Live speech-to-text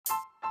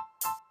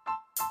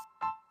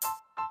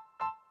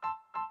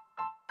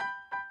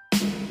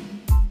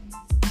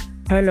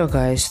Hello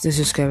guys, this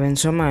is Kevin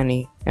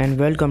Somani and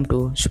welcome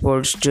to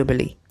Sports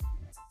Jubilee.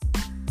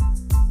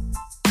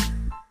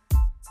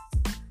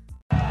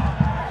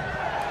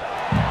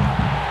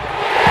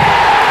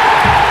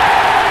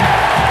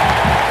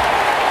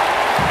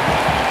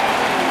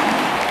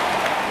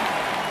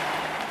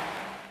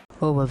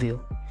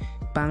 Overview: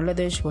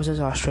 Bangladesh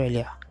vs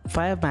Australia.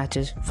 5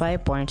 matches,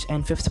 5 points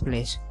and 5th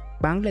place.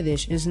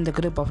 Bangladesh is in the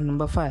group of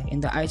number 5 in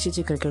the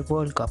ICC Cricket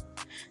World Cup.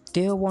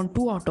 They have won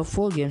 2 out of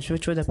 4 games,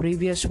 which were the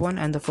previous one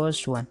and the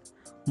first one.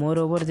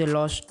 Moreover, they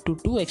lost to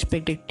 2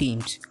 expected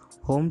teams: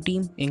 home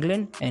team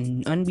England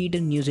and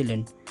unbeaten New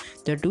Zealand.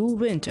 The 2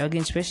 wins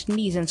against West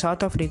Indies and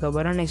South Africa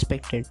were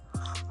unexpected.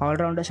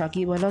 All-rounder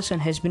Shakib Al Hasan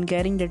has been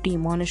carrying the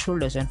team on his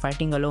shoulders and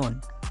fighting alone.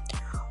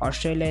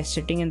 Australia is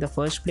sitting in the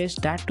first place,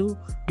 that too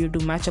due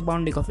to match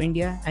abounding of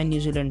India and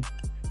New Zealand.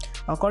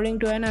 According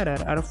to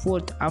NRR, are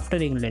fourth after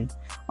England.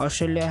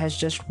 Australia has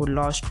just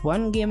lost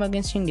 1 game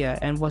against India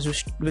and was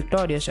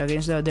victorious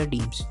against the other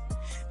teams,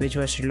 which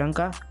were Sri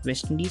Lanka,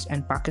 West Indies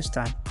and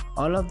Pakistan.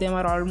 All of them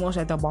are almost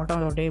at the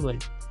bottom of the table.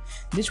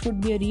 This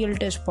would be a real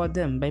test for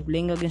them by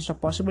playing against a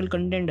possible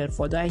contender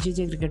for the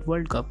ICC Cricket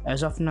World Cup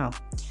as of now.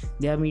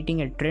 They are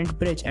meeting at Trent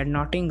Bridge at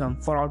Nottingham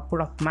for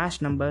output of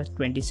match number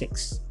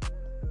 26.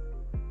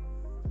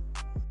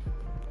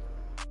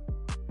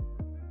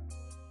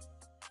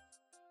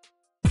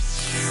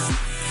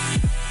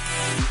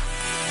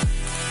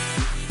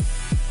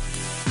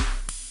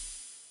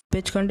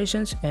 Pitch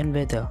conditions and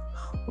weather.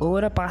 Over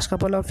the past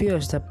couple of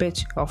years, the pitch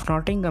of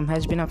Nottingham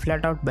has been a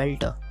flat-out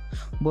belter.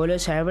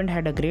 Bowlers haven't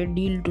had a great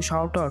deal to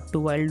shout out to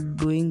while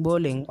doing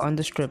bowling on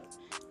the strip.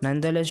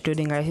 Nonetheless,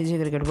 during ICC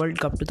Cricket World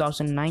Cup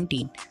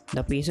 2019,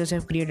 the Pacers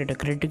have created a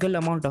critical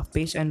amount of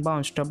pace and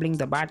bounce, troubling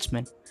the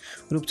batsmen.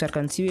 Groups are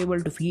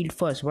conceivable to field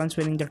first once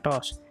winning the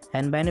toss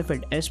and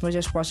benefit as much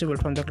as possible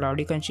from the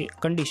cloudy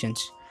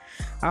conditions.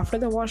 After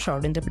the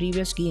washout in the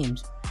previous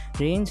games,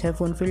 Rains have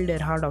fulfilled their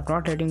heart of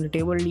not letting the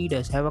table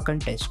leaders have a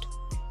contest.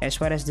 As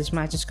far as this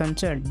match is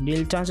concerned,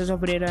 nil chances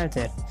of rain are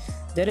there.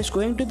 There is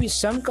going to be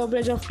some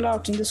coverage of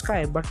clouds in the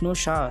sky but no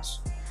showers.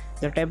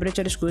 The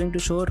temperature is going to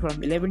soar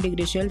from 11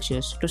 degrees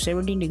Celsius to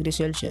 17 degrees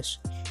Celsius.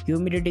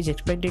 Humidity is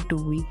expected to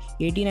be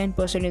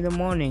 89% in the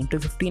morning to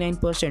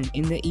 59%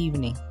 in the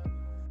evening.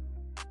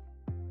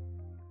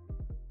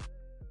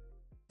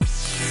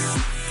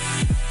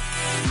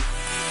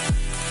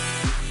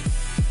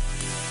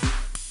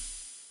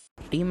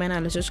 Team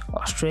analysis.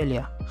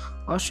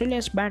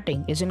 Australia's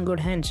batting is in good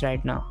hands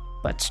right now,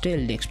 but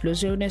still the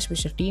explosiveness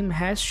which the team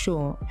has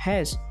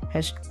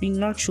been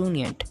not shown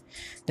yet.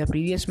 The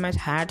previous match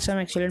had some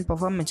excellent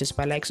performances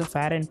by likes of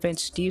Aaron Finch,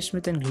 Steve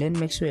Smith and Glenn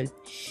Maxwell.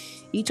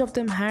 Each of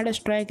them had a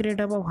strike rate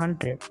above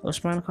 100.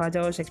 Usman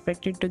Khawaja was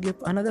expected to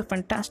give another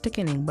fantastic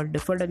inning but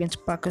deferred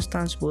against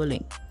Pakistan's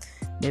bowling.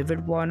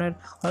 David Warner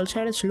also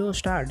had a slow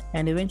start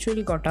and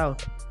eventually got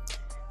out.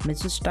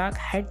 Mitchell Starc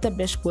had the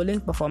best bowling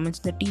performance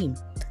in the team,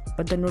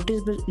 but the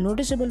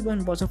noticeable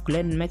one was of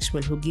Glenn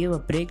Maxwell, who gave a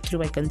breakthrough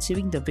by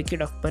conceiving the wicket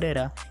of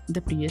Pereira in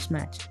the previous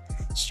match.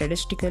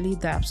 Statistically,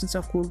 the absence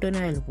of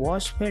Coulter-Nile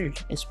was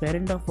felt as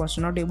Behrendorff was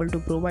not able to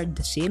provide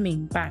the same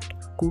impact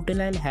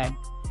Coulter-Nile had.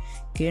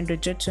 Kane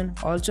Richardson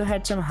also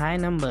had some high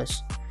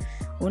numbers.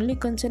 Only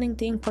concerning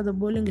thing for the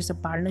bowling is the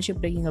partnership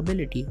breaking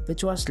ability,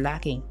 which was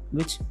lacking,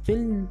 which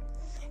will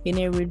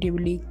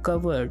inevitably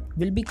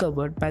be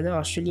covered by the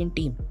Australian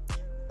team.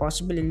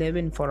 Possible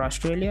 11 for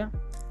Australia: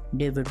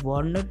 David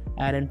Warner,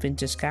 Aaron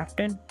Finch as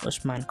captain,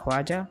 Usman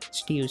Khawaja,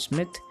 Steve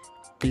Smith,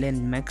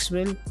 Glenn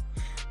Maxwell,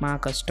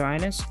 Marcus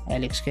Stoinis,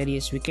 Alex Carey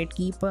as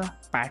wicketkeeper,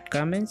 Pat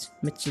Cummins,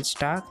 Mitchell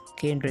Starc,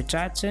 Kane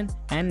Richardson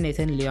and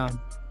Nathan Lyon.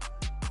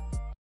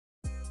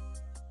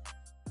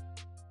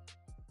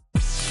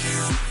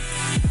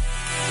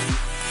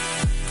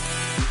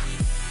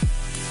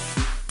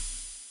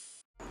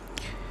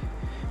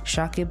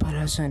 Shakib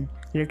Al Hasan,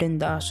 Liton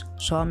Das,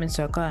 Soumen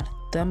Sarkar,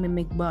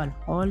 Tamim Iqbal,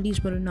 all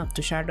these were enough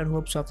to shatter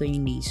hopes of the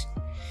Indies.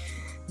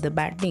 The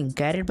batting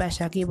carried by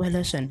Shakib Al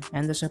Hasan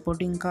and the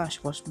supporting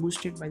cast was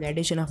boosted by the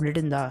addition of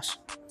Liton Das.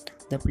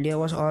 The player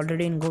was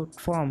already in good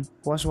form,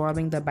 was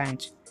warming the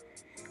bench.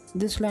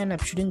 This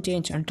lineup shouldn't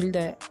change until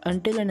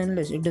and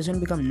unless it doesn't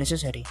become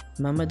necessary.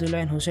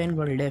 Mahmudullah and Hussain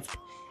were left,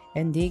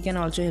 and they can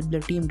also help the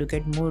team to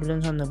get more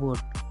runs on the board.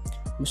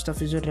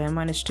 Mustafizur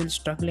Rahman is still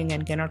struggling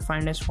and cannot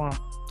find his form.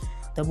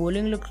 The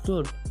bowling looks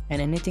good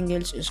and anything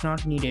else is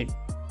not needed.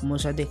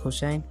 Mosaddek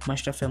Hossain,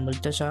 Mustafa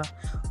Multasa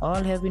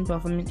all have been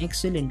performing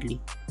excellently.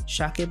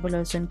 Shakib Al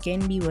Hasan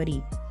can be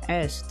worried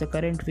as the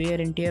current wear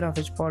and tear of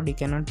his body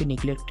cannot be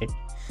neglected.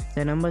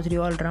 The number 3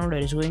 all-rounder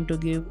is going to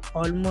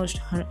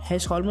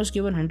has almost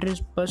given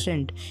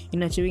 100%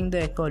 in achieving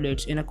the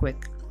accolades in a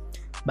quick.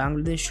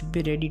 Bangladesh should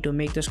be ready to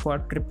make the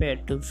squad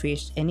prepared to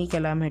face any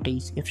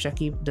calamities if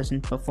Shakib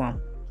doesn't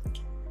perform.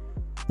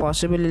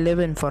 Possible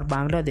 11 for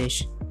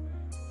Bangladesh: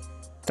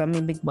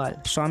 Tamim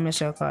Iqbal, Soumen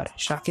Sarkar,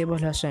 Shakib Al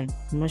Hasan,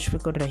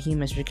 Mushfiqur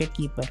Rahim as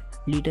wicketkeeper,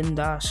 Liton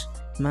Das,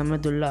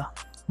 Mahmudullah,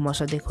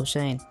 Mosaddek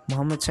Hossain,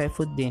 Mohammad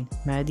Saifuddin,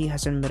 Mahdi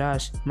Hassan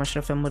Miraz,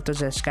 Mashraf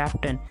Murtaza as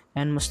captain,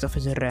 and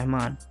Mustafizur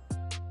Rahman.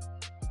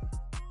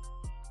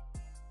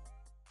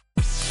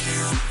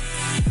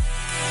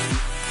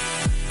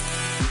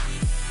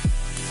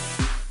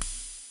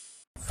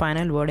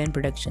 final word in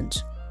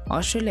predictions.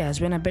 Australia has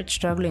been a bit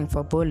struggling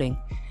for bowling,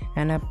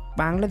 and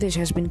Bangladesh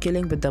has been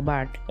killing with the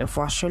bat. If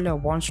Australia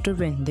wants to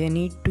win, they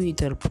need to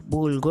either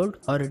bowl good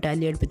or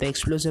retaliate with the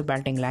explosive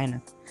batting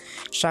lineup.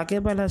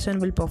 Shakib Al Hasan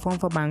will perform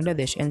for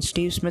Bangladesh and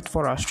Steve Smith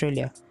for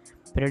Australia.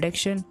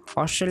 Prediction: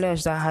 Australia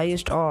has the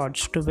highest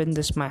odds to win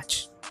this match.